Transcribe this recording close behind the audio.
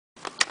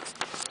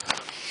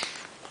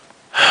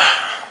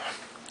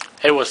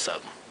Hey, what's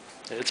up?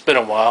 It's been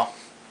a while,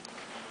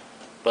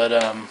 but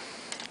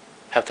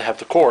have to have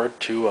the cord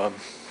to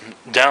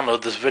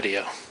download this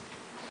video.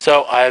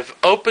 So I've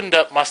opened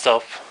up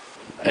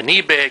myself an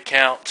eBay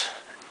account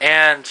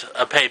and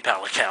a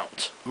PayPal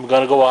account. I'm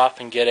gonna go off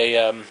and get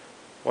a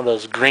one of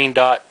those green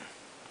dot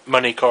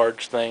money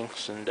cards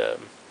things and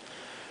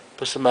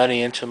put some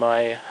money into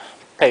my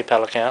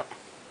PayPal account.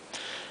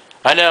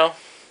 I know.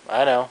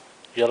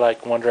 You're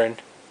like wondering,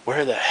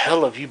 where the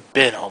hell have you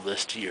been all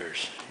this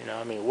years?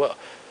 I mean, well,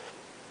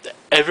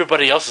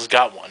 everybody else has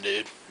got one,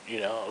 dude.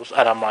 And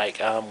I'm like,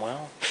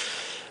 well,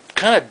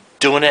 kind of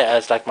doing it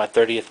as like my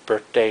 30th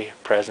birthday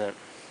present.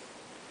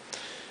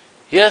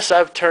 Yes,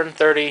 I've turned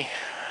 30,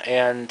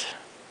 and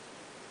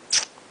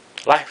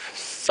life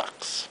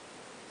sucks.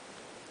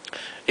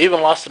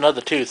 Even lost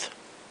another tooth,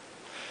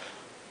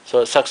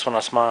 so it sucks when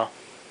I smile.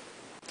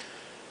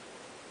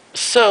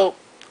 So,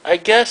 I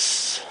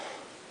guess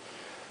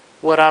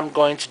what I'm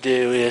going to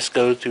do is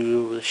go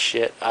through the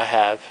shit I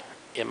have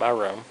in my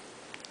room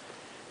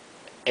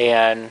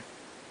and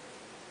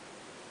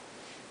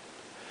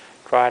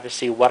try to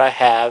see what I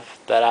have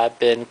that I've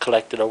been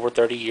collected over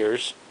 30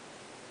 years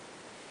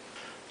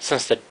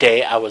since the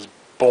day I was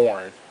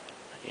born,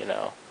 you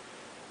know.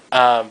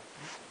 Um,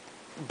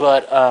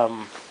 but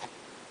and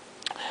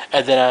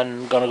then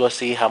I'm gonna go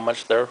see how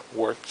much they're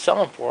worth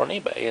selling for on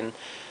eBay and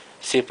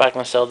see if I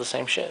can sell the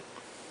same shit,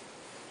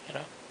 you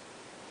know.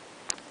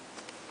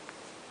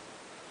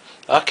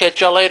 I'll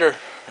catch y'all later.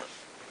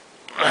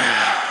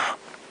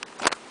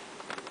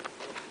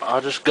 I'll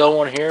just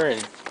go on here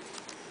and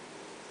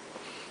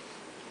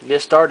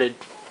get started.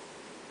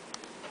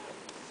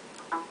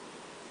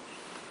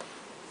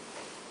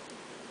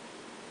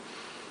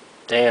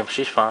 Damn,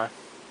 she's fine.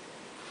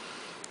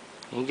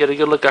 You can get a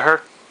good look at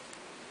her.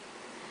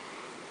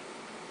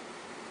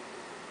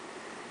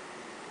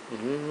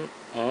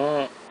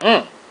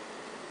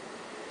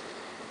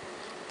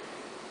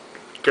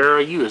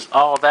 Girl, you is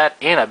all that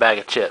and a bag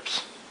of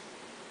chips.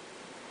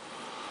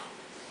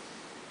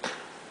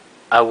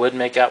 I would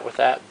make out with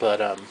that, but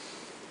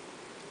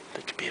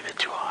that could be a bit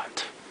too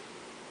hot.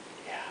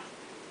 Yeah.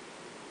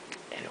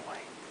 Anyway.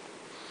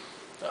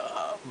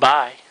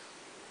 Bye.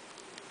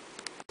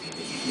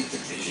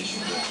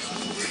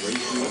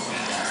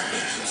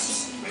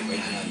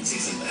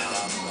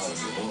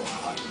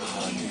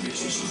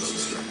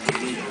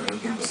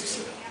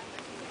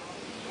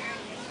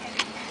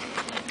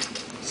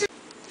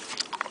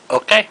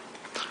 Okay.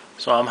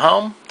 So I'm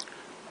home.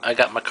 I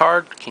got my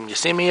card. Can you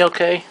see me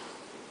okay?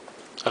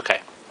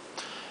 Okay.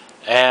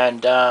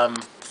 And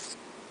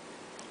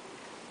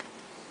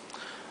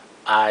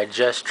I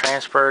just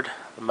transferred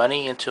the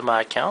money into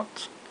my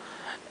account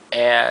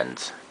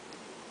and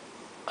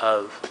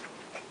of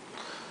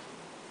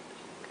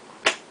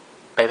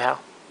PayPal.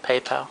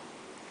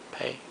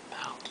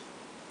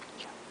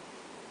 Yeah.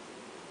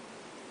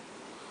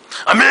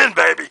 I'm in,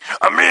 baby.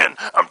 I'm in.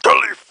 I'm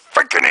totally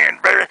freaking in,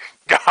 baby.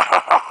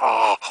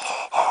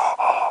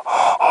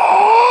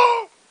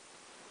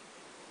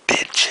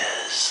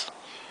 Bitches.